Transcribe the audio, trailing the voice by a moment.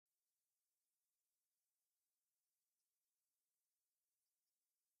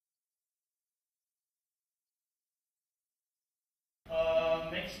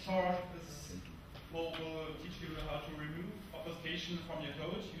next talk will teach you how to remove obfuscation from your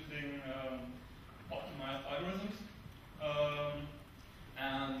code using optimized algorithms.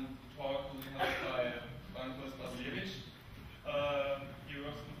 And the talk will be held by Branko Spasojevic. He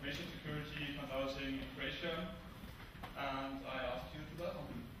works in information security consulting in Croatia, and I ask you to welcome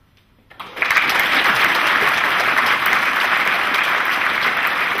him.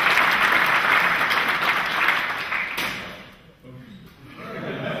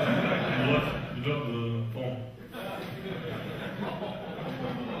 You dropped the phone.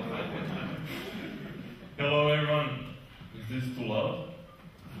 Hello everyone. Is this too loud?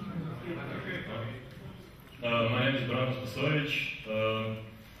 My name is Branko Spasojevic.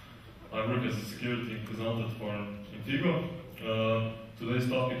 I work as a security consultant for Infigo. Today's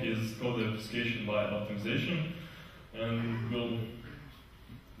topic is code deobfuscation by optimization, and we'll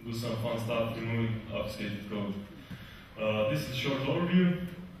do some fun stuff removing obfuscated code. This is a short overview.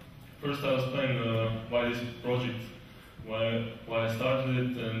 First, I'll explain why this project, why I started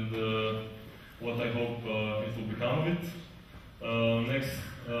it, and what I hope it will become of it. Next,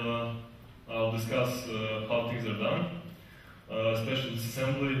 I'll discuss how things are done, especially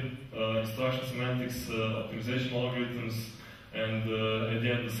disassembly, instruction semantics, optimization algorithms, and at the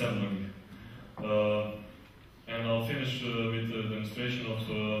end, assembling. And I'll finish with a demonstration of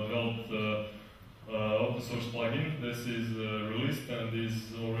developed open source plugin. This is released and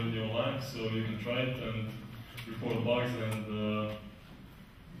is already online, so you can try it and report bugs and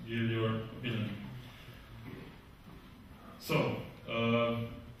give your opinion. So,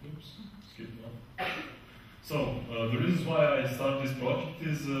 the reasons why I started this project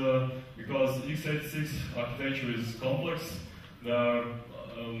is because x86 architecture is complex. There are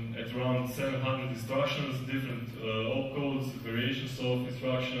at around 700 instructions, different opcodes, variations of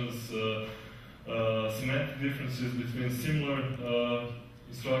instructions, semantic differences between similar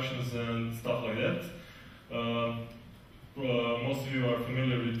instructions and stuff like that. Most of you are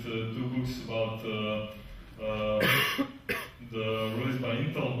familiar with two books about the released by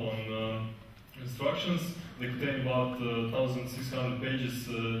Intel on instructions. They contain about 1,600 pages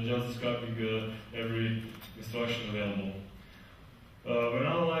just describing every instruction available. When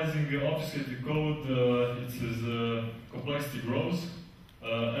analyzing obfuscated code, its complexity grows.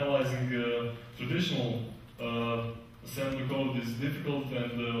 Analyzing traditional assembly code is difficult,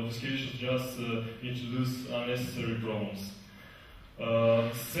 and obfuscations just introduce unnecessary problems.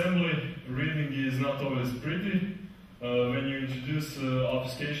 Assembly reading is not always pretty. When you introduce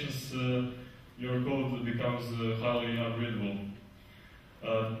obfuscations, your code becomes highly unreadable.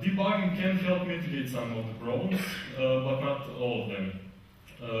 Debugging can help mitigate some of the problems, but not all of them.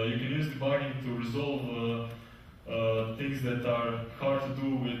 You can use debugging to resolve things that are hard to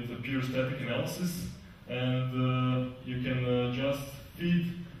do with pure static analysis, and you can just feed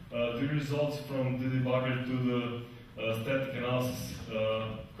the results from the debugger to the static analysis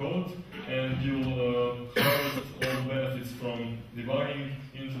code, and you'll harvest all the benefits from debugging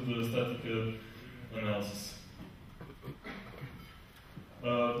into the static analysis.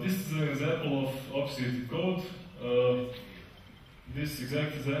 This is an example of obfuscated code. This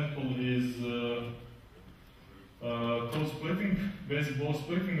exact example is code splitting, basic block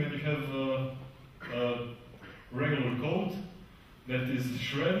splitting, when you have regular code that is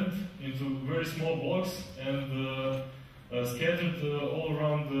shredded into very small blocks and scattered all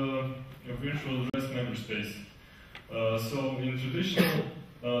around the virtual address memory space. So in traditional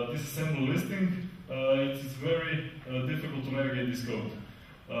disassembly listing, it is very difficult to navigate this code.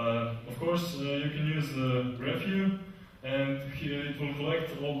 Of course, you can use GraphView, and here it will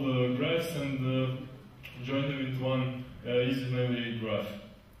collect all the graphs and join them into one easy to navigate graph.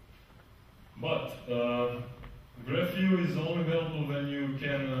 But GraphView is only available when you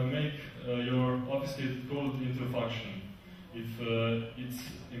can make your obfuscated code into a function. If it's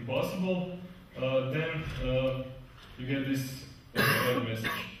impossible, then you get this error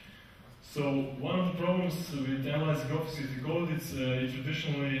message. So one of the problems with analyzing obfuscated code is it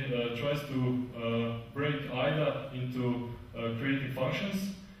traditionally tries to break IDA into creating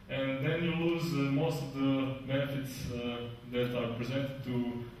functions, and then you lose most of the benefits that are presented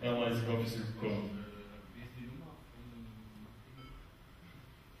to analyzing obfuscated code.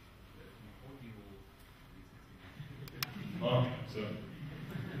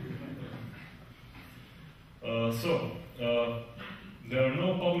 There are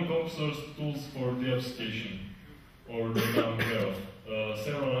no public open source tools for deobfuscation, or that I'm aware of.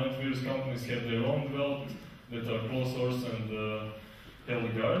 Several antivirus companies have their own developed that are closed source and heavily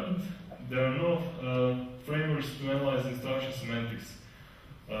guarded. There are no frameworks to analyze instruction semantics.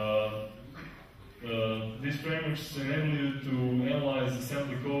 these frameworks enable you to analyze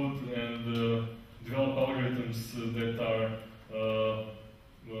assembly code and develop algorithms that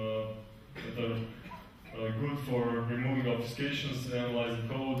are good for removing obfuscations, analyzing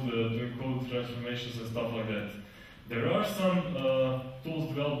code, doing code transformations and stuff like that. There are some tools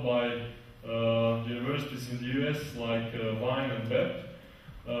developed by universities in the US like Wine and Web,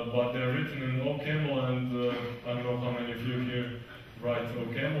 but they're written in OCaml, and I don't know how many of you here write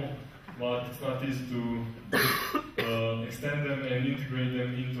OCaml, but it's not easy to extend them and integrate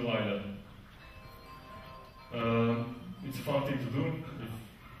them into IDA. It's a fun thing to do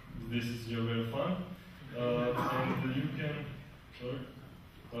if this is your way of fun, and you can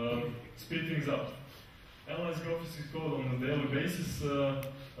speed things up. Analyzing obfuscated code on a daily basis,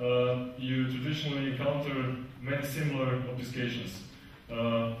 you traditionally encounter many similar obfuscations.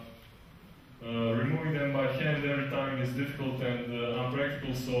 Removing them by hand every time is difficult and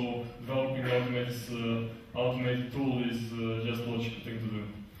unpractical, so developing automated tool is just a logical thing to do.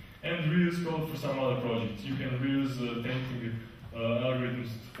 And reuse code for some other projects. You can reuse tainting algorithms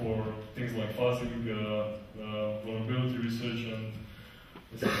for things like fuzzing, vulnerability research, and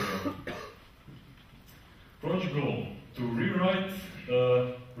etc. Project goal: to rewrite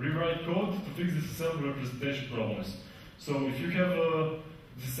code to fix disassembly representation problems. So if you have a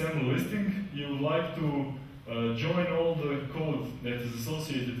disassembly listing, you would like to join all the code that is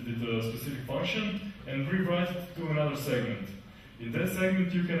associated with a specific function and rewrite it to another segment. In that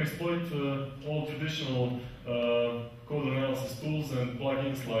segment, you can exploit all traditional code analysis tools and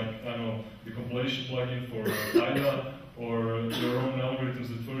plugins like, I don't know, the compilation plugin for IDA or your own algorithms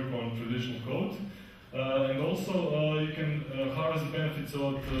that work on traditional code. And also, you can harvest the benefits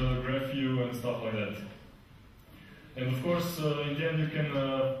of GraphView and stuff like that. And of course, in the end, you can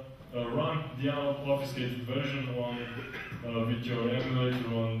run the unobfuscated version on with your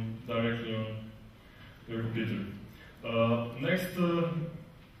emulator directly on your computer. Next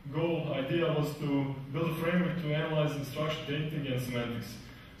goal idea was to build a framework to analyze instruction tainting and semantics.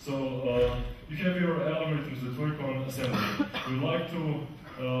 So you have your algorithms that work on assembly. You'd like to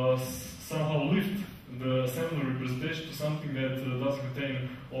somehow lift the assembly representation to something that doesn't contain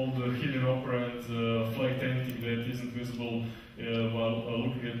all the hidden operands, flag tainting that isn't visible while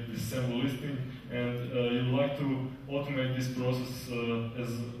looking at the assembly listing, and you'd like to automate this process as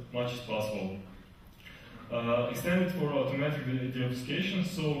much as possible. Extend it for automatic deobfuscation.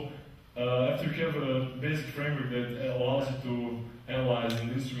 So after you have a basic framework that allows you to analyze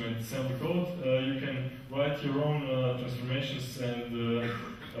and instrument assembly code, you can write your own transformations and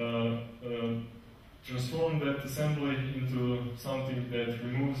transform that assembly into something that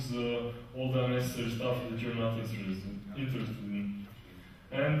removes all the unnecessary stuff that you're not interested in.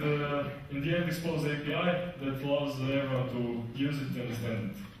 And in the end, expose the API that allows everyone to use it and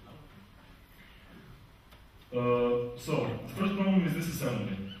extend it. So, the first problem is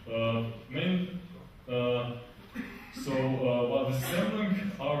disassembly. While disassembling,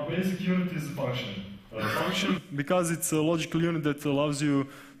 our basic unit is a function. Function because it's a logical unit that allows you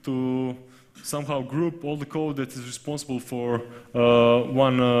to somehow group all the code that is responsible for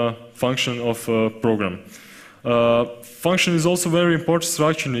one function of a program. Function is also very important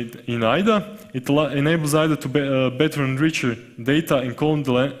structure in IDA. It enables IDA to better enrich data in column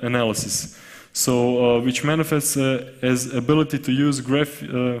analysis. So, which manifests as ability to use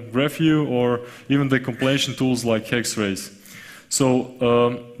GraphView or even the compilation tools like Hexrace. So,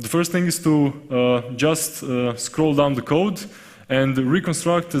 the first thing is to just scroll down the code and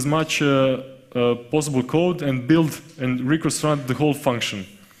reconstruct as much possible code and build and reconstruct the whole function.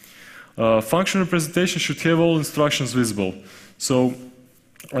 Function representation should have all instructions visible. So,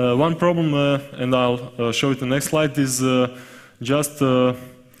 one problem, and I'll show it in the next slide, is just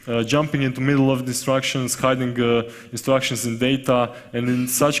jumping into middle of the instructions, hiding instructions in data, and in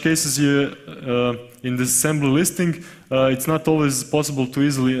such cases, in the assembly listing, it's not always possible to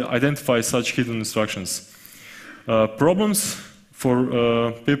easily identify such hidden instructions. Problems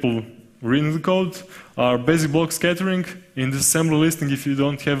for people reading the code are basic block scattering. In the assembly listing, if you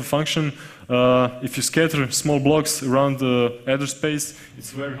don't have a function, if you scatter small blocks around the address space,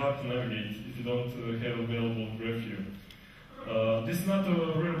 it's very hard to navigate if you don't have available GraphView. This is not a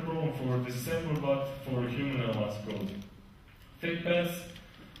real problem for disassembly, but for human analysis code. Fake paths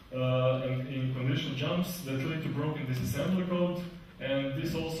and in conditional jumps that lead to broken disassembly code, and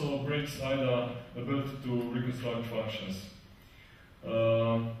this also breaks IDA ability to reconstruct functions.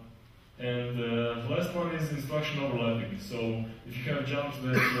 And the last one is instruction overlapping. So if you have jumps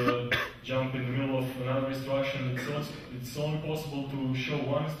that jump in the middle of another instruction, it's only possible to show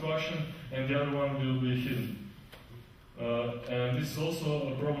one instruction and the other one will be hidden. And this is also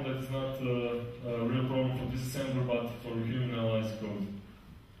a problem that is not a real problem for disassembler, but for human analyzed code.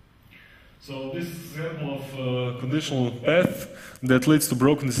 So this is an example of a conditional path that leads to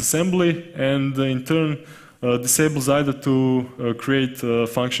broken disassembly, and in turn disables IDA to create a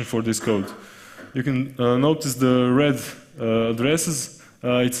function for this code. You can notice the red addresses.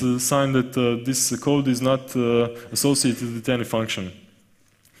 It's a sign that this code is not associated with any function.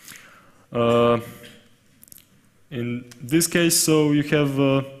 In this case, so you have,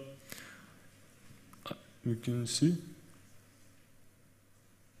 you can see.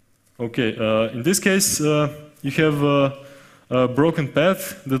 Okay, in this case, you have a broken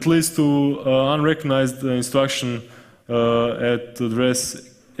path that leads to unrecognized instruction at address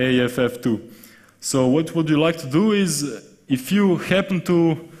AFF2. So what would you like to do is, if you happen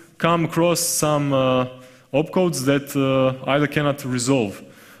to come across some opcodes that IDA cannot resolve,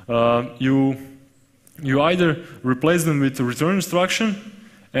 you either replace them with a return instruction,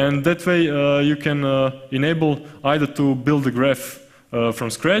 and that way you can enable IDA to build a graph from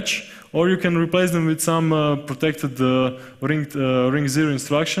scratch, or you can replace them with some protected ring 0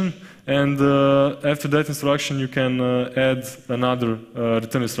 instruction, and after that instruction you can add another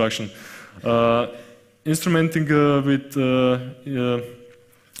return instruction. Instrumenting with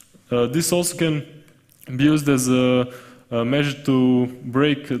this also can be used as a measure to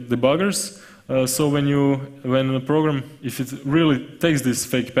break debuggers. So when a program, if it really takes this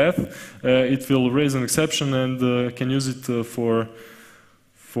fake path, it will raise an exception and can use it for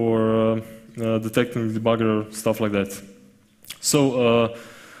detecting debugger or stuff like that. So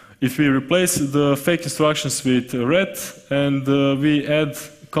if we replace the fake instructions with red and we add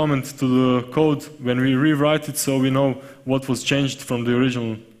comment to the code when we rewrite it, so we know what was changed from the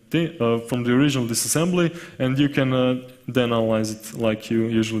original disassembly, and you can then analyze it like you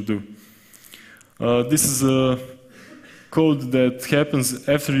usually do. This is a code that happens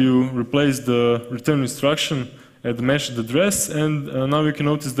after you replace the return instruction at the mentioned address, and now you can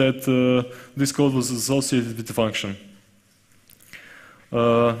notice that this code was associated with the function.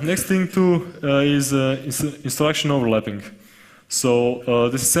 Next thing too is instruction overlapping. So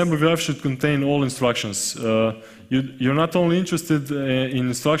this assembly graph should contain all instructions. You're not only interested in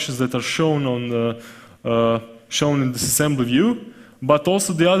instructions that are shown in this assembly view, but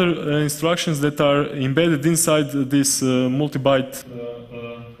also the other instructions that are embedded inside this multi-byte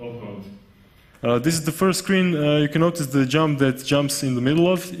opcode. This is the first screen. You can notice the jump that jumps in the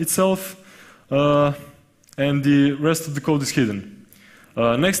middle of itself, and the rest of the code is hidden.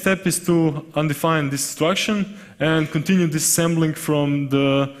 Next step is to undefine this instruction and continue disassembling from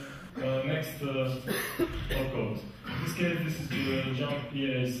the next opcode. In this case, this is the jump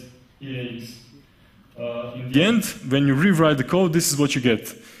EAX. In the end, when you rewrite the code, this is what you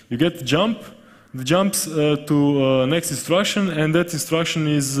get. You get the jumps to next instruction, and that instruction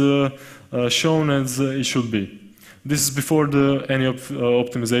is shown as it should be. This is before any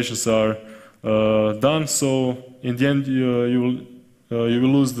optimizations are done, so in the end you will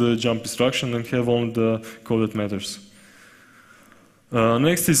lose the jump instruction and have only the code that matters.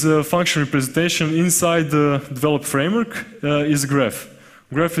 Next is a function representation inside the developed framework is a graph.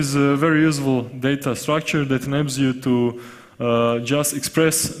 Graph is a very useful data structure that enables you to just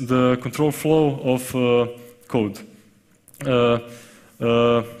express the control flow of code.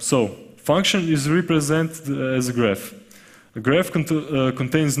 So, function is represented as a graph. A graph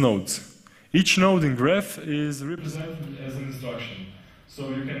contains nodes. Each node in graph is represented as an instruction. So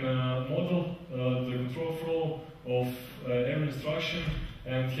you can model the control flow of every instruction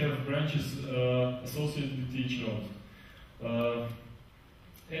and have branches associated with each node.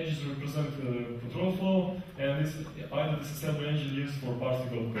 Edges represent control flow, and this is either disassembly engine used for parsing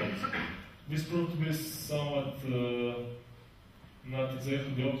of code. This proved to be somewhat not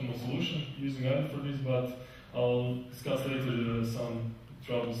exactly the optimal solution using either for this, but I'll discuss later some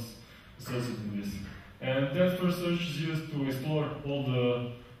troubles associated with this. And that first search is used to explore all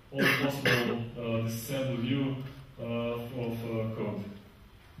the possible disassembly view of code.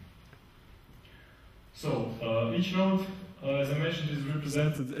 So each node, as I mentioned, is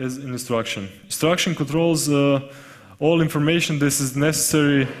represented as an instruction. Instruction controls all information that is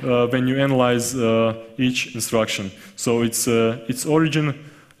necessary when you analyze each instruction. So it's its origin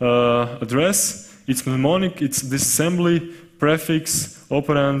address, its mnemonic, its disassembly, prefix,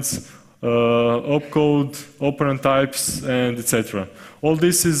 operands, opcode, operand types, and etc. All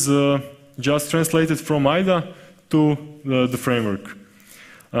this is just translated from IDA to the framework.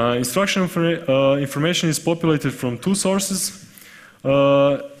 Instruction information is populated from two sources.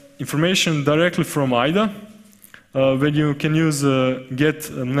 Information directly from IDA, when you can use get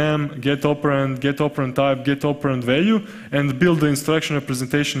name, get operand type, get operand value, and build the instruction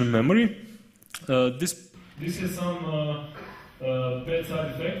representation in memory. This has some bad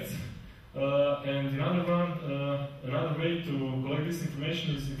side effects. And another way to collect this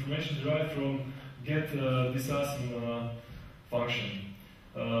information is information derived from get disasm function.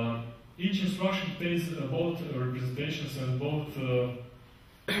 Each instruction contains both representations and both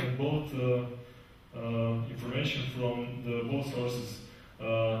information from both sources.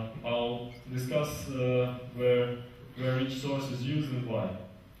 I'll discuss where each source is used and why.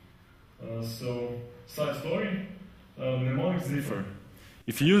 So, side story, mnemonics differ.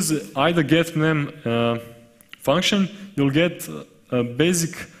 If you use either getName function, you'll get a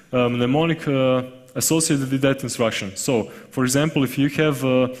basic mnemonic associated with that instruction. So, for example, if you have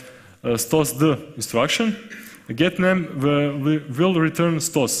a stos_d instruction, getName will return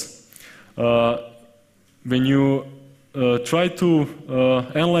stos. When you try to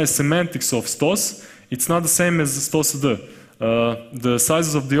analyze semantics of stos, it's not the same as stos_d. The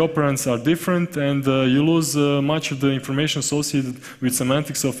sizes of the operands are different, and you lose much of the information associated with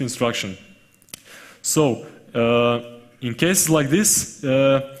semantics of instruction. So, in cases like this,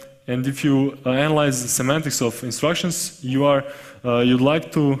 and if you analyze the semantics of instructions, you'd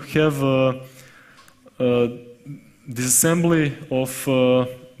like to have disassembly of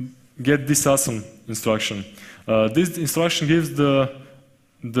get disasm instruction. This instruction gives the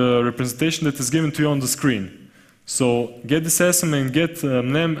representation that is given to you on the screen. So get disasm and get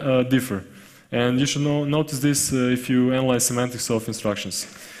name differ. And you should notice this if you analyze semantics of instructions.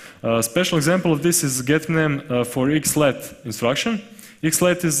 A special example of this is getName for xlet instruction.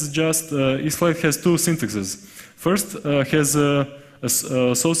 Xlet is just, xlet has two syntaxes. First has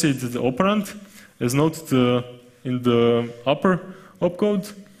associated operand, as noted in the upper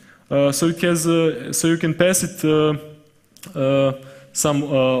opcode. So it has, so you can pass it some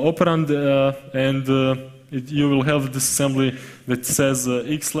operand and you will have this assembly that says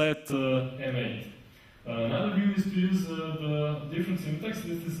xlet m8. Another view is to use the different syntax.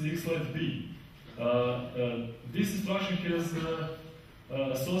 This is xlet b. This instruction has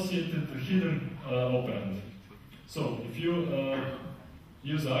associated hidden operand. So if you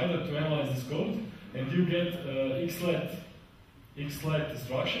use either to analyze this code and you get xlet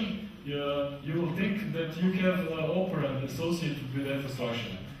instruction, you will think that you have operand associated with that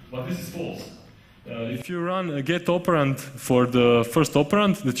instruction, but this is false. If you run a get operand for the first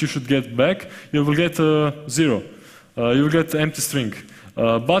operand that you should get back, you will get 0. You will get empty string.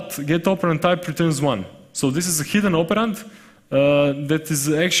 But get operand type returns 1. So this is a hidden operand that is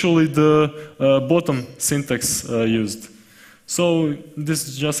actually the bottom syntax used. So this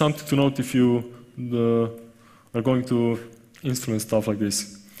is just something to note if you are going to instrument stuff like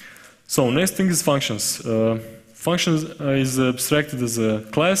this. So next thing is functions. Functions is abstracted as a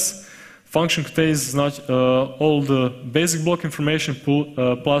class. Function contains all the basic block information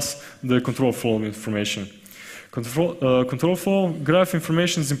plus the control flow information. Control flow graph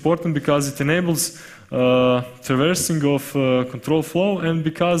information is important because it enables traversing of control flow, and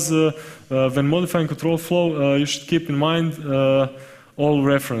because when modifying control flow, you should keep in mind all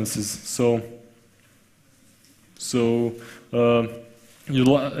references. So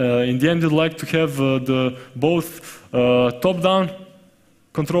in the end, you'd like to have both top-down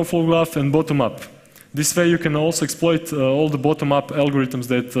control flow graph and bottom-up. This way you can also exploit all the bottom-up algorithms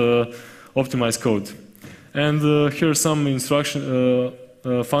that optimize code. And here are some instruction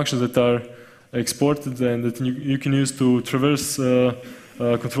functions that are exported and that you can use to traverse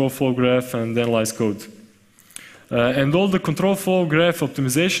control flow graph and analyze code. And all the control flow graph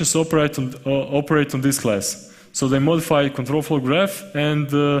optimizations operate on this class. So they modify control flow graph, and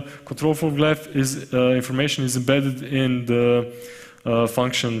control flow graph information is embedded in the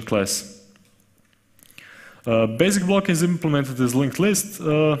function class. Basic block is implemented as linked list.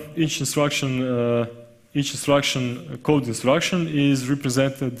 Each instruction code instruction is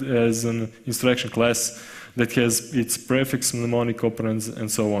represented as an instruction class that has its prefix, mnemonic, operands, and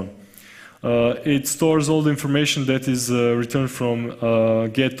so on. It stores all the information that is returned from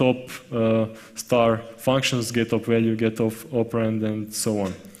getOp star functions, getOp value, getOp operand, and so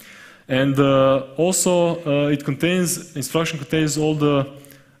on. And also, instruction contains all the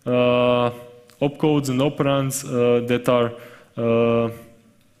opcodes and operands that are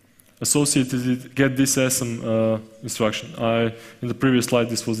associated with get disasm instruction. In the previous slide,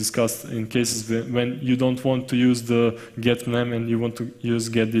 this was discussed in cases when you don't want to use the get name and you want to use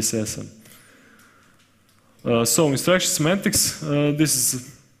get disasm. So instruction semantics, this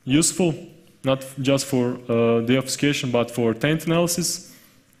is useful, not just for deobfuscation, but for taint analysis.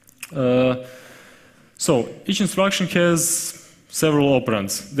 So each instruction has several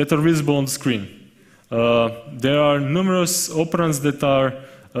operands that are visible on the screen. There are numerous operands that are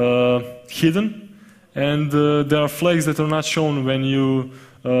hidden, and there are flags that are not shown when you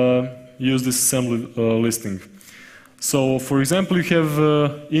use this assembly listing. So, for example, you have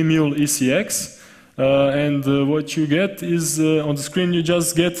emul ECX, and what you get is on the screen you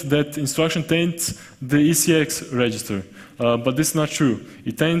just get that instruction taints the ECX register. But this is not true.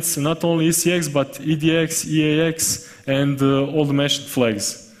 It taints not only ECX but EDX, EAX, and all the mentioned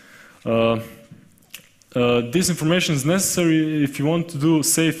flags. This information is necessary if you want to do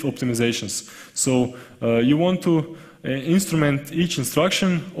safe optimizations. So you want to instrument each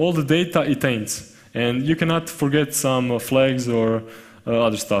instruction, all the data it taints. And you cannot forget some flags or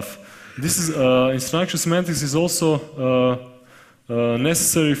other stuff. This is instruction semantics is also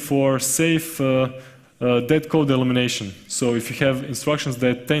necessary for safe dead code elimination. So if you have instructions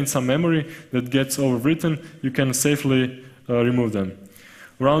that taint some memory that gets overwritten, you can safely remove them.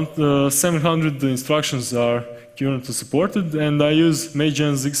 Around 700 instructions are currently supported, and I use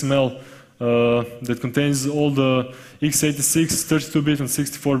Maygen's XML that contains all the x86, 32-bit, and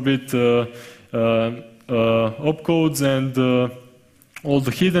 64-bit opcodes and all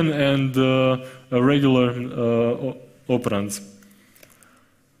the hidden and regular operands.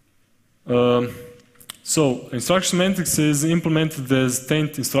 So instruction semantics is implemented as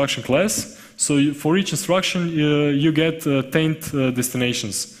taint instruction class. So for each instruction you get taint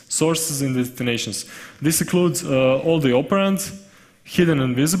destinations, sources and destinations. This includes all the operands, hidden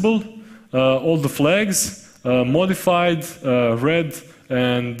and visible, all the flags, modified, read,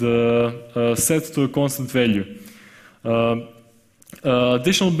 and set to a constant value.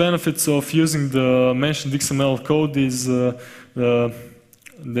 Additional benefits of using the mentioned XML code is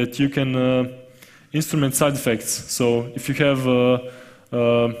that you can instrument side effects. So if you have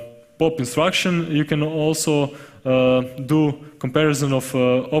a pop instruction, you can also do comparison of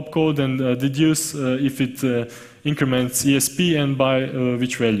opcode and deduce if it increments ESP and by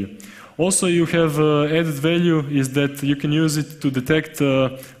which value. Also, you have added value is that you can use it to detect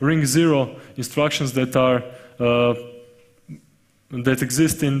ring 0 instructions that are that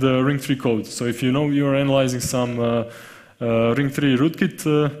exist in the ring 3 code. So if you know you're analyzing some ring 3 rootkit,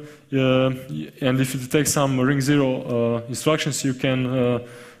 and if you detect some ring 0 instructions, you can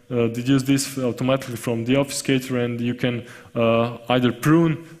deduce this automatically from the obfuscator, and you can either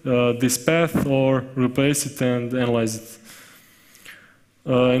prune this path or replace it and analyze it.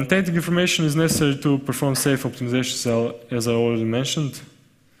 And tainting information is necessary to perform safe optimizations, as I already mentioned.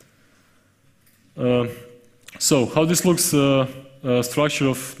 So how this looks structure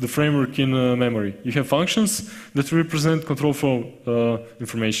of the framework in memory. You have functions that represent control flow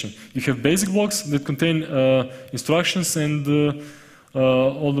information. You have basic blocks that contain instructions and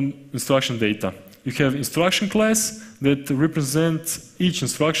all the instruction data. You have instruction class that represents each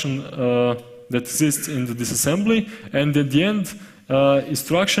instruction that exists in the disassembly, and at the end,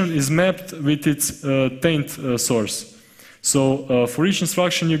 instruction is mapped with its taint source. So for each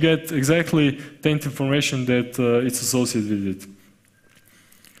instruction, you get exactly taint information that it's associated with it.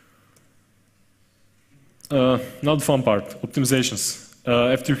 Now the fun part, optimizations.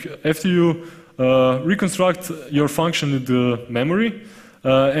 After you reconstruct your function in the memory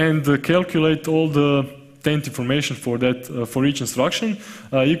and calculate all the taint information for that for each instruction,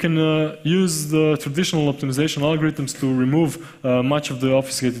 you can use the traditional optimization algorithms to remove much of the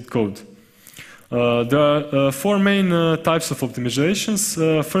obfuscated code. There are four main types of optimizations.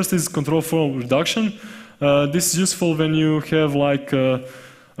 First is control flow reduction. This is useful when you have like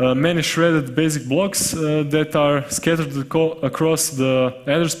many shredded basic blocks that are scattered across the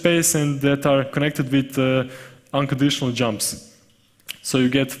address space and that are connected with unconditional jumps. So you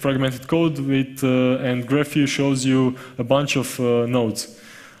get fragmented code with, and GraphView shows you a bunch of nodes.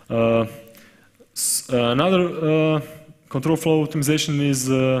 Another control flow optimization is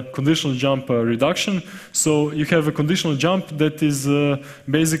conditional jump reduction. So you have a conditional jump that is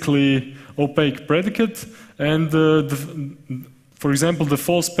basically opaque predicate, and for example, the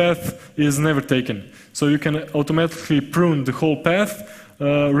false path is never taken. So you can automatically prune the whole path,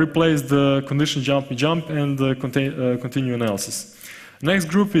 replace the conditional jump with jump, and continue analysis. Next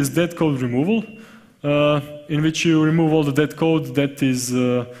group is dead code removal, in which you remove all the dead code that is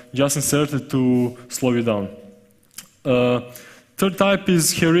just inserted to slow you down. Third type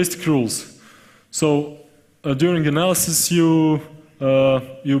is heuristic rules. So during analysis, you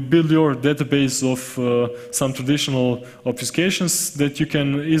build your database of some traditional obfuscations that you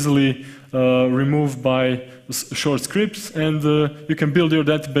can easily remove by short scripts, and you can build your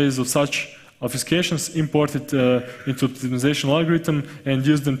database of such obfuscations imported into optimization algorithm and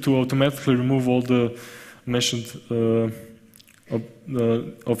use them to automatically remove all the mentioned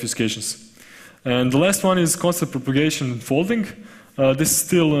obfuscations. And the last one is constant propagation and folding. This is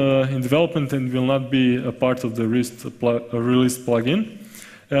still in development and will not be a part of the released plugin.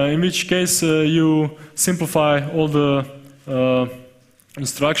 In which case you simplify all the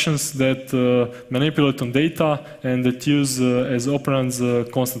instructions that manipulate on data and that use as operands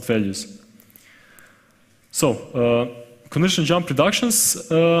constant values. So, conditional jump reductions.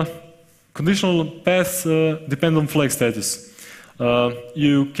 Conditional paths depend on flag status.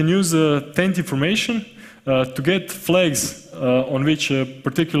 You can use taint information to get flags on which a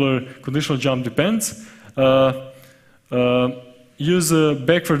particular conditional jump depends. Use a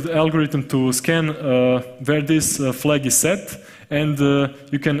backward algorithm to scan where this flag is set, and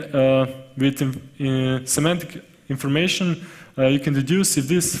you can, with semantic information, you can deduce if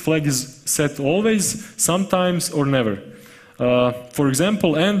this flag is set always, sometimes, or never. For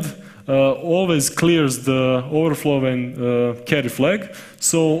example, and always clears the overflow and carry flag,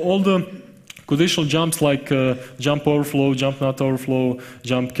 so all the conditional jumps like jump overflow, jump not overflow,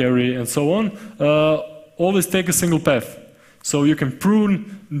 jump carry, and so on, always take a single path. So you can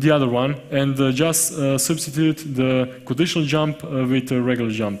prune the other one and just substitute the conditional jump with a regular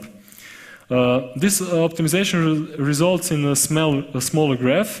jump. This optimization results in a smaller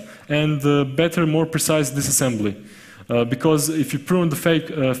graph and better, more precise disassembly. Because if you prune the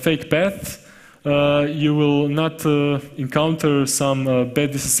fake path, you will not encounter some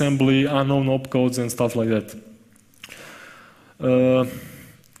bad disassembly, unknown opcodes, and stuff like that.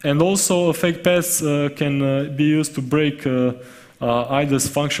 And also, fake paths can be used to break IDA's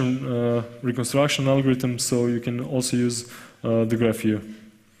function reconstruction algorithm, so you can also use the graph view.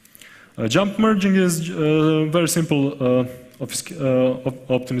 Jump merging is very simple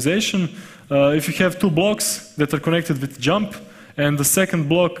optimization. If you have two blocks that are connected with jump, and the second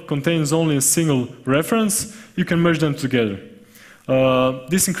block contains only a single reference, you can merge them together.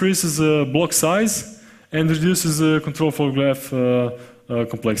 This increases block size and reduces control flow graph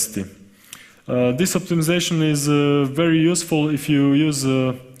complexity. This optimization is very useful if you use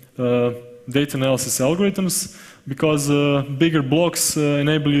data analysis algorithms, because bigger blocks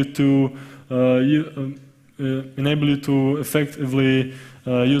enable you to effectively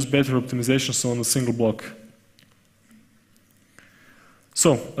use better optimizations on a single block.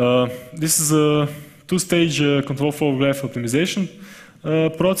 So this is a two-stage control flow graph optimization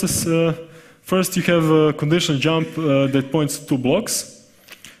process. First, you have a conditional jump that points to two blocks.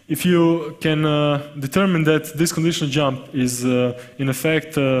 If you can determine that this conditional jump is in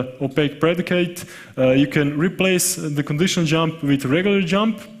effect opaque predicate, you can replace the conditional jump with a regular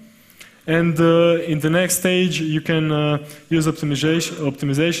jump. And in the next stage, you can use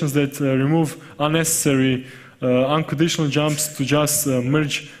optimizations that remove unnecessary unconditional jumps to just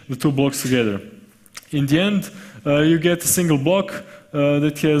merge the two blocks together. In the end, you get a single block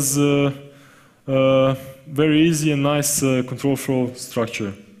that has very easy and nice control flow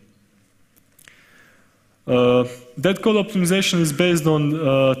structure. That code optimization is based on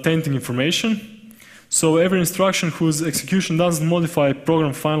tainting information. So every instruction whose execution doesn't modify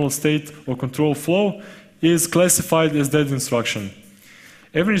program final state or control flow is classified as that instruction.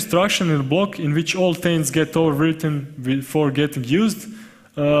 Every instruction in a block in which all taints get overwritten before getting used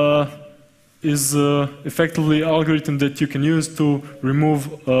is effectively an algorithm that you can use to remove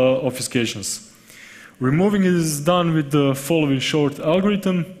obfuscations. Removing is done with the following short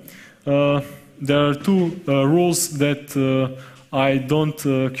algorithm. There are two rules that I don't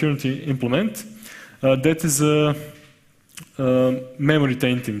currently implement. That is memory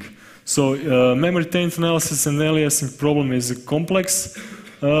tainting. So memory taint analysis and aliasing problem is a complex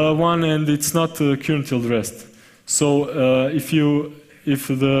one, and it's not currently addressed. So if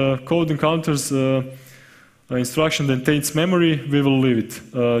the code encounters an instruction that taints memory, we will leave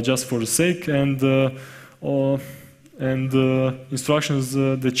it just for the sake, and instructions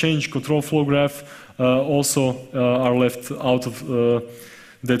that change control flow graph also are left out of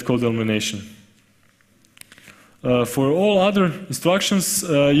that code elimination. For all other instructions,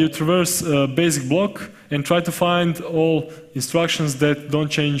 you traverse a basic block and try to find all instructions that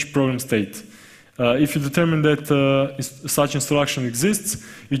don't change program state. If you determine that such instruction exists,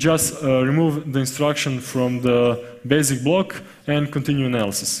 you just remove the instruction from the basic block and continue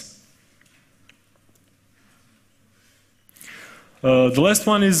analysis. The last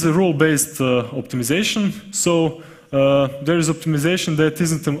one is rule-based optimization. So there is optimization that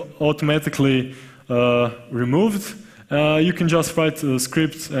isn't automatically removed. You can just write a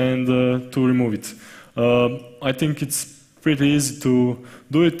script and to remove it. I think it's pretty easy to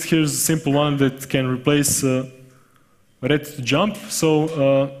do it. Here's a simple one that can replace ready to jump.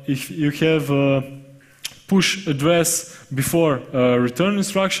 So if you have push address before return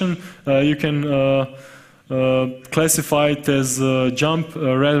instruction, you can classify it as jump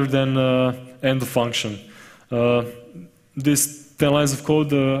rather than end of function. These 10 lines of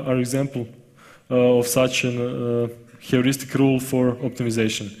code are example of such a heuristic rule for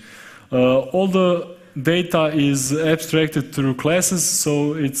optimization. All the data is abstracted through classes,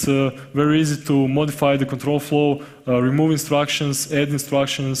 so it's very easy to modify the control flow, remove instructions, add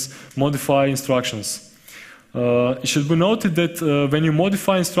instructions, modify instructions. It should be noted that when you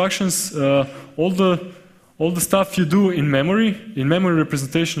modify instructions, all the stuff you do in memory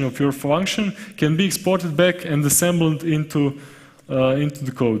representation of your function, can be exported back and assembled into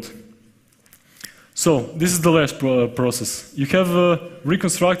the code. So this is the last process. You have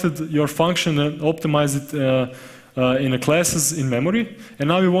reconstructed your function and optimized it in a classes in memory, and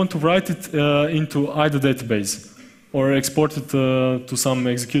now you want to write it into either database or export it to some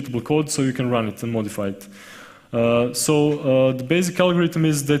executable code so you can run it and modify it. The basic algorithm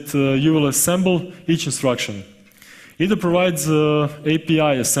is that you will assemble each instruction. Either provides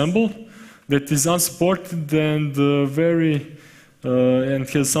API assemble that is unsupported and and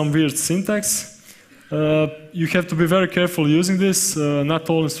has some weird syntax. You have to be very careful using this. Not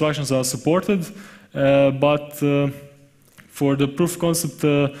all instructions are supported, but for the proof concept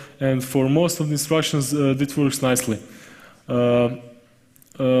and for most of the instructions, it works nicely.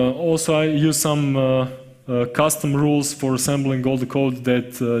 Also, I use some custom rules for assembling all the code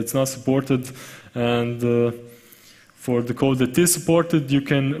that it's not supported, and for the code that is supported, you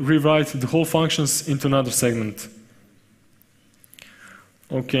can rewrite the whole functions into another segment.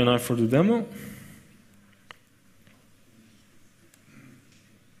 Okay, now for the demo.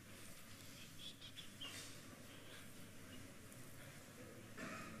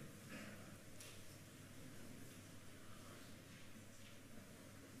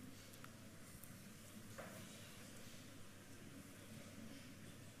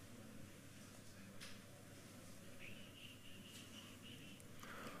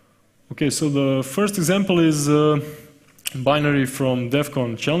 Okay, so the first example is binary from DEF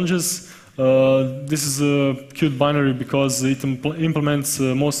CON challenges. This is a cute binary because it implements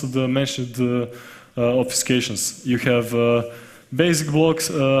most of the mentioned obfuscations. You have basic blocks,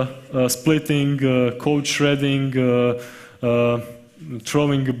 splitting, code shredding,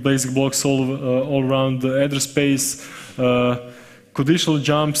 throwing basic blocks all around the address space, conditional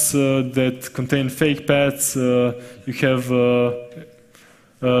jumps that contain fake paths. You have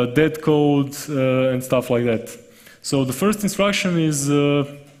dead code and stuff like that. So the first instruction is,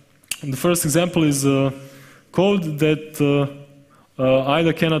 the first example is code that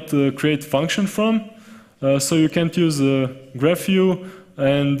either cannot create function from, so you can't use graph view,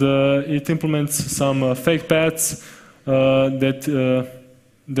 and it implements some fake paths that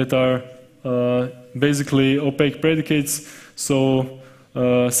are basically opaque predicates. So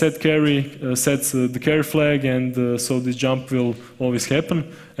set carry sets the carry flag, and so this jump will always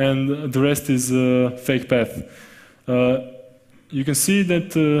happen, and the rest is fake path. You can see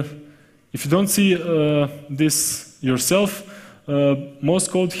that if you don't see this yourself,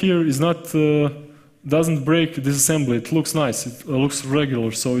 most code here is not doesn't break disassembly. It looks nice. It looks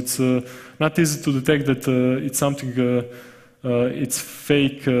regular, so it's not easy to detect that it's something it's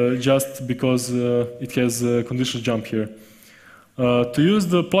fake just because it has a conditional jump here. To use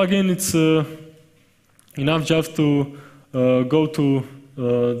the plugin, it's enough just to go to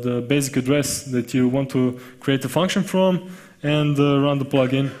the basic address that you want to create a function from and run the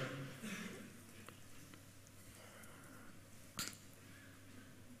plugin.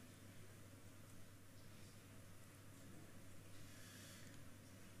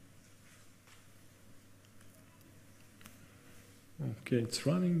 Okay, it's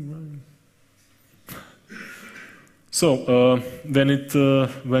running. So when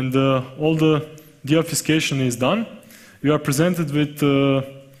all the deobfuscation is done, you are presented with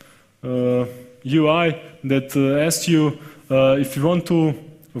UI that asks you if you want to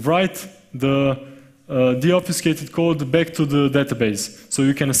write the deobfuscated code back to the database. So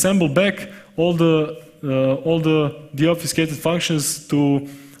you can assemble back all the deobfuscated functions to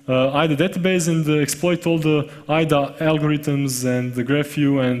IDA database and exploit all the IDA algorithms and the graph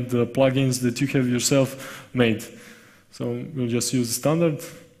view and the plugins that you have yourself made. So we'll just use the standard.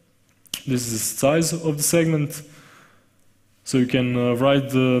 This is the size of the segment. So you can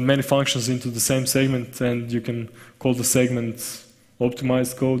write many functions into the same segment, and you can call the segment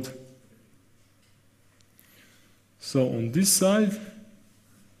optimized code. So on this side,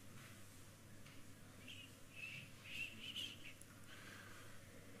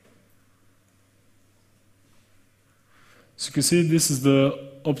 So you can see this is the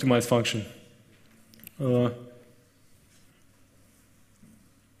optimized function.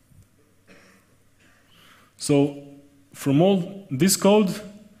 So from all this code,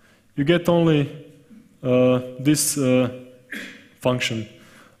 you get only this function.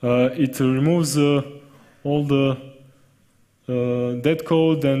 It removes all the dead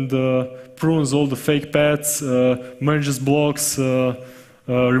code and prunes all the fake paths, merges blocks,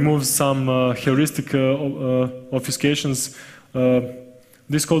 removes some heuristic obfuscations.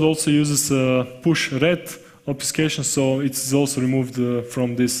 This code also uses push red obfuscation, so it's also removed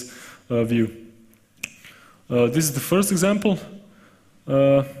from this view. This is the first example.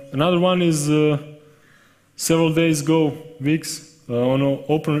 Another one is several days ago, weeks, on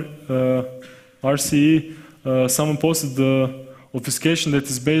Open RCE, someone posted the obfuscation that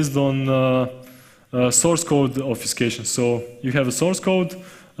is based on source code obfuscation. So you have a source code,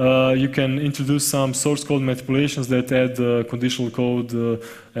 you can introduce some source code manipulations that add conditional code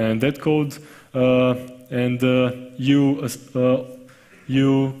and dead code, and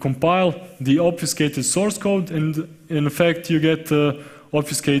you compile the obfuscated source code, and in effect you get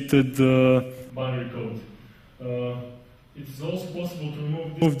obfuscated binary code. It is also possible to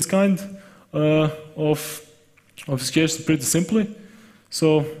remove this kind of obfuscation pretty simply.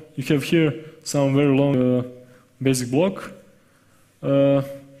 So you have here some very long basic block.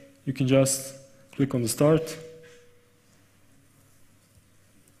 You can just click on the start.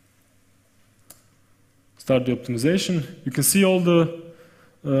 Start the optimization. You can see all the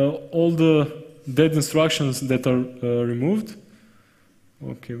dead instructions that are removed.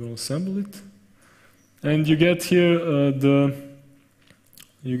 Okay, we'll assemble it. And you get here the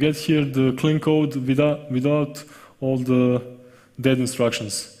clean code without all the dead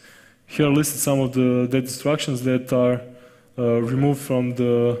instructions. Here are listed some of the dead instructions that are removed from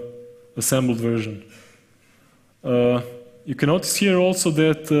the assembled version. You can notice here also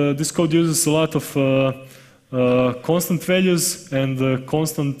that this code uses a lot of constant values and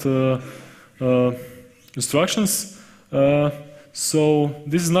constant instructions. So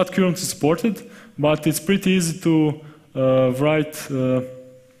this is not currently supported, but it's pretty easy to write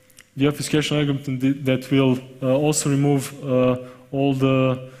the obfuscation algorithm that will also remove all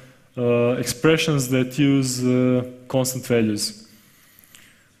the expressions that use constant values.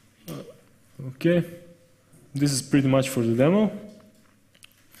 Okay, this is pretty much for the demo.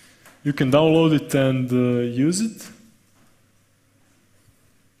 You can download it and use it.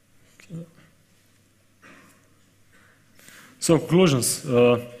 Okay. So conclusions.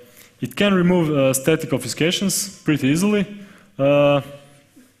 It can remove static obfuscations pretty easily. You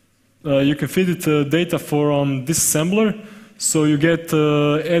can feed it data from disassembler, so you get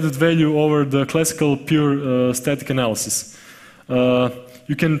added value over the classical pure static analysis.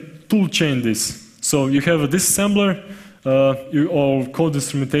 You can tool chain this. So you have a disassembler or code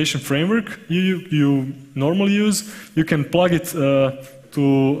instrumentation framework you normally use. You can plug it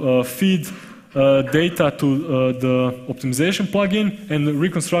to feed data to the optimization plugin and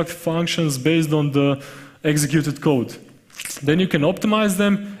reconstruct functions based on the executed code. Then you can optimize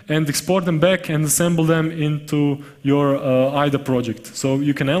them and export them back and assemble them into your IDA project. So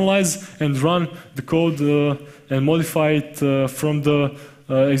you can analyze and run the code and modify it from the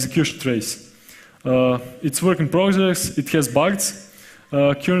execution trace. It's work in progress, it has bugs.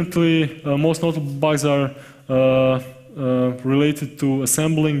 Currently, most notable bugs are related to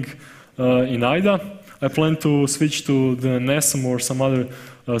assembling in IDA. I plan to switch to the NASM or some other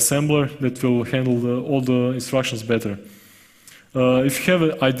assembler that will handle all the instructions better. If you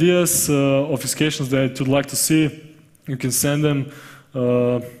have ideas, obfuscations that you'd like to see, you can send them.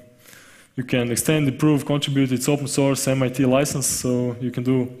 You can extend, improve, contribute. It's open source, MIT license, so you can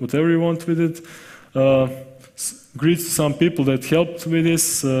do whatever you want with it. Greets to some people that helped with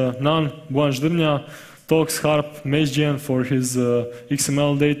this. Nan, Guan Ždrnja, Tox, Harp, MageGen for his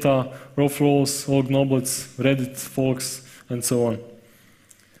XML data, Rolf Rolls, Olg Noblets, Reddit, Folks, and so on.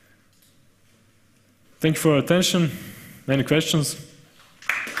 Thank you for your attention. Any questions?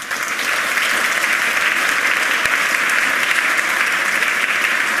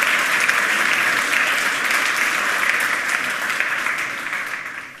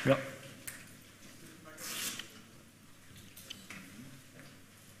 Yeah.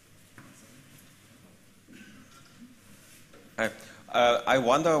 I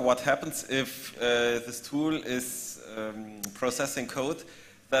wonder what happens if this tool is processing code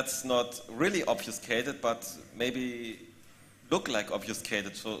that's not really obfuscated, but maybe look like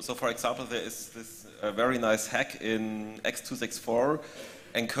obfuscated. So for example, there is this very nice hack in X264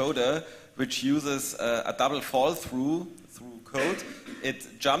 encoder, which uses a double fall through code.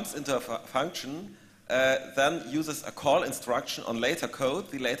 It jumps into a function then uses a call instruction on later code.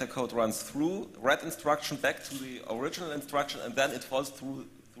 The later code runs through red instruction back to the original instruction, and then it falls through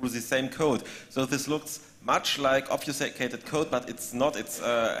the same code. So this looks much like obfuscated code, but it's not. It's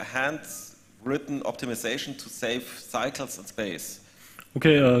hand-written optimization to save cycles and space.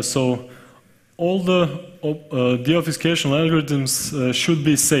 Okay, so all the deobfuscation algorithms should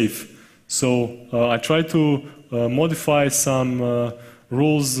be safe. So I try to modify some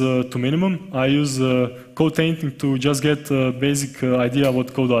rules to minimum. I use code tainting to just get a basic idea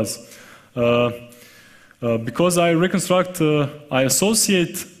what code does. Because I reconstruct, I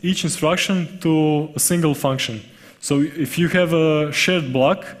associate each instruction to a single function. So if you have a shared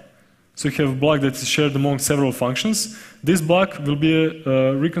block, so you have a block that is shared among several functions, this block will be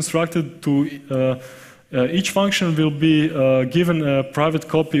reconstructed to each function will be given a private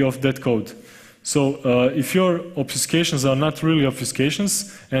copy of that code. So if your obfuscations are not really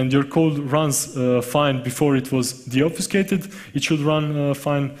obfuscations and your code runs fine before it was deobfuscated, it should run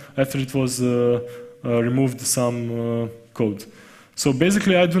fine after it was removed some code. So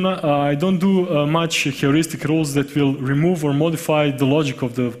basically I don't do much heuristic rules that will remove or modify the logic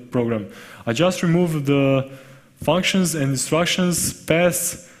of the program. I just remove the functions and instructions,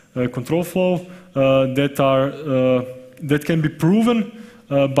 paths, control flow that can be proven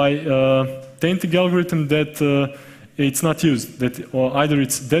by tainting algorithm that it's not used, that either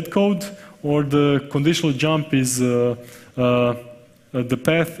it's dead code or the conditional jump is the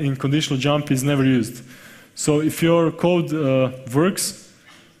path in conditional jump is never used. So if your code works,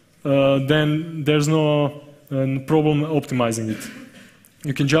 then there's no problem optimizing it.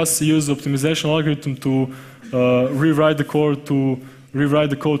 You can just use optimization algorithm to rewrite the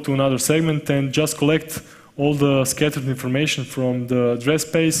code to another segment and just collect all the scattered information from the address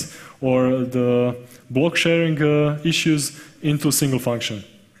space or the block sharing issues into a single function.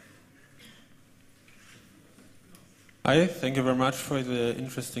 Hi, thank you very much for the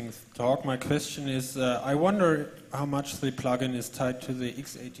interesting talk. My question is, I wonder how much the plugin is tied to the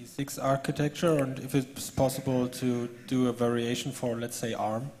x86 architecture and if it's possible to do a variation for, let's say,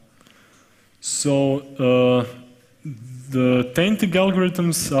 ARM. So the tainting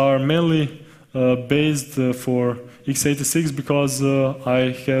algorithms are mainly based for x86 because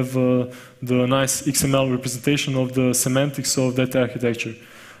I have the nice XML representation of the semantics of that architecture.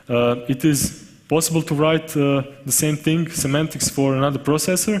 It is possible to write the same thing, semantics, for another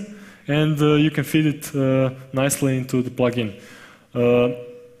processor, and you can feed it nicely into the plugin.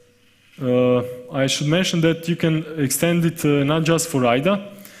 I should mention that you can extend it not just for IDA.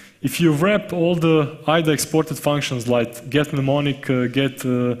 If you wrap all the IDA exported functions like get mnemonic, get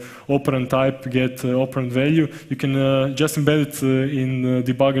operand type, get operand value, you can just embed it in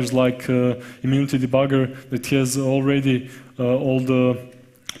debuggers like Immunity Debugger that has already all the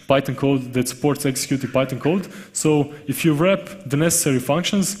Python code that supports executing Python code. So if you wrap the necessary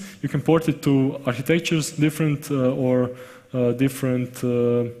functions, you can port it to architectures different or different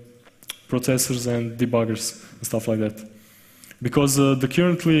processors and debuggers and stuff like that. Because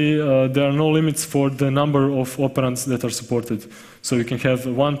currently there are no limits for the number of operands that are supported. So you can have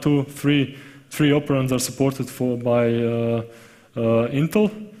 1, 2, 3 operands are supported by Intel,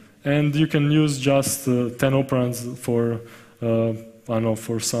 and you can use just 10 operands for I don't know,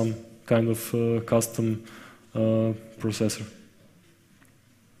 for some kind of custom processor.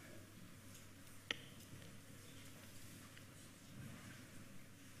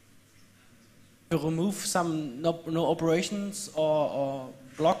 To remove some no operations or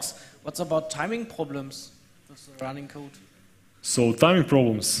blocks, what's about timing problems with the running code? So timing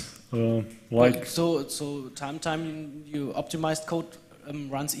problems, like... So time you optimized code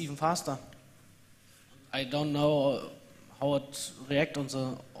runs even faster. I don't know how it reacts on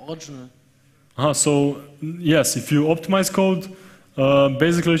the original. So yes, if you optimize code,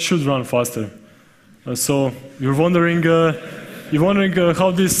 basically it should run faster. So you're wondering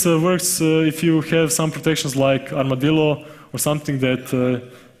how this works if you have some protections like Armadillo or something that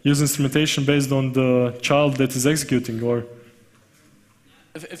use instrumentation based on the child that is executing, or...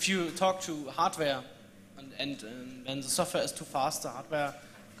 If you talk to hardware and when the software is too fast, the hardware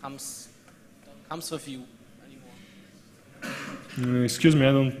comes with you. Excuse me,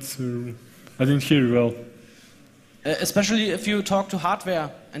 I didn't hear you well. Especially if you talk to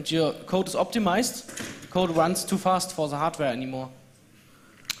hardware and your code is optimized, the code runs too fast for the hardware anymore.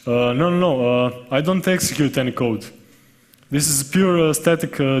 No, I don't execute any code. This is pure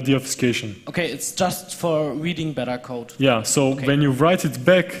static deobfuscation. Okay, it's just for reading better code. Yeah, so okay. When you write it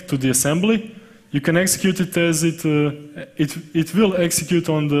back to the assembly, you can execute it as it will execute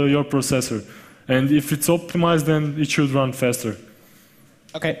on your processor. And if it's optimized, then it should run faster.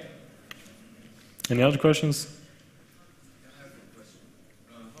 Okay. Any other questions?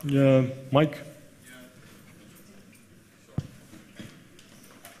 Yeah, Mike?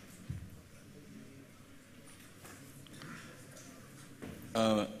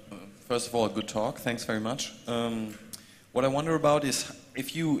 First of all, good talk. Thanks very much. What I wonder about is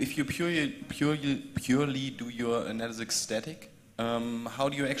if you purely do your analysis static, how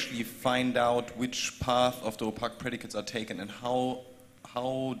do you actually find out which path of the opaque predicates are taken, and how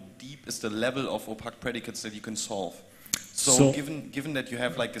deep is the level of opaque predicates that you can solve? So given that you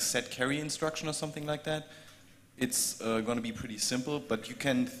have like a set carry instruction or something like that, it's going to be pretty simple, but you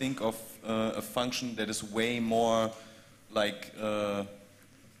can think of a function that is way more like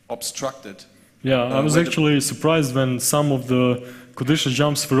obstructed. Yeah, I was actually surprised when some of the conditional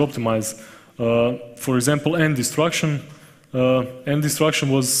jumps were optimized. For example, end instruction. End instruction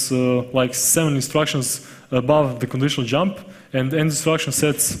was like 7 instructions above the conditional jump, and end instruction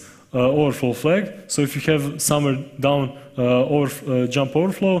sets overflow flag. So if you have somewhere down jump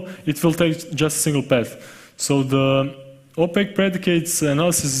overflow, it will take just a single path. So the opaque predicates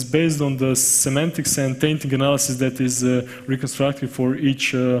analysis is based on the semantics and tainting analysis that is reconstructed for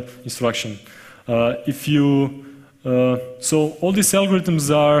each instruction. So all these algorithms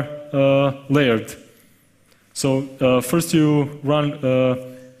are layered. So first you run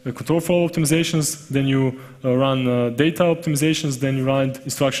control flow optimizations, then you run data optimizations, then you run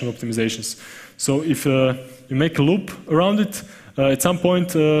instruction optimizations. So if you make a loop around it, at some point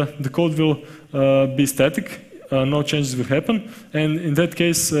the code will be static. No changes will happen, and in that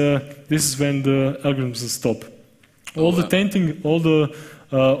case, this is when the algorithms will stop. All the tainting, all the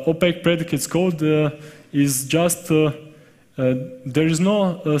opaque predicates code is just, there is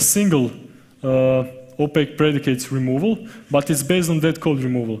no single opaque predicates removal, but it's based on that code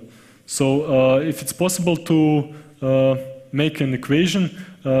removal. So if it's possible to make an equation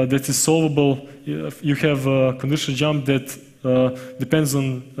that is solvable, you have a conditional jump that depends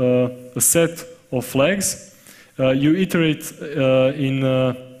on a set of flags. You iterate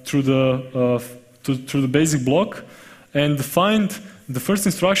through the basic block and find the first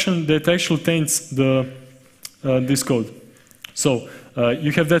instruction that actually taints this code. So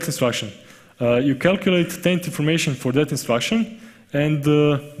you have that instruction. You calculate taint information for that instruction, and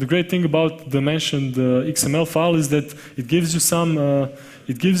the great thing about the mentioned XML file is that it gives you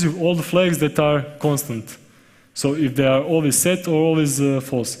it gives you all the flags that are constant. So if they are always set or always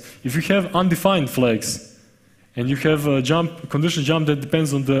false. If you have undefined flags, and you have a conditional jump that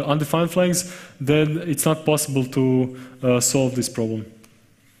depends on the undefined flags, then it's not possible to solve this problem.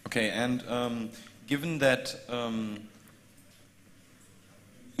 Okay, and given that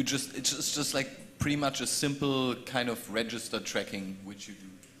it's just like pretty much a simple kind of register tracking which you do.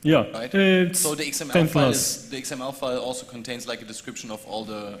 Yeah, right? So the XML file also contains like a description of all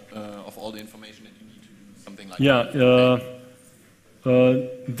the information that you need to do something like that. Yeah,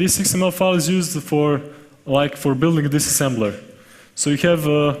 this XML file is used for building a disassembler. So you have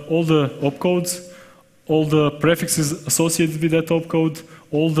all the opcodes, all the prefixes associated with that opcode,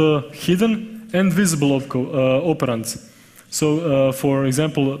 all the hidden and visible operands. So for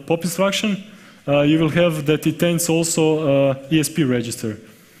example, pop instruction, you will have that it taints also ESP register.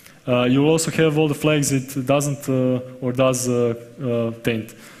 You will also have all the flags it doesn't or does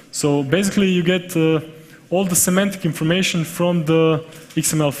taint. So basically you get all the semantic information from the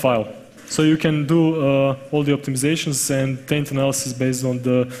XML file. So you can do all the optimizations and taint analysis based on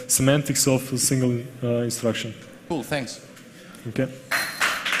the semantics of a single instruction. Cool, thanks. Okay.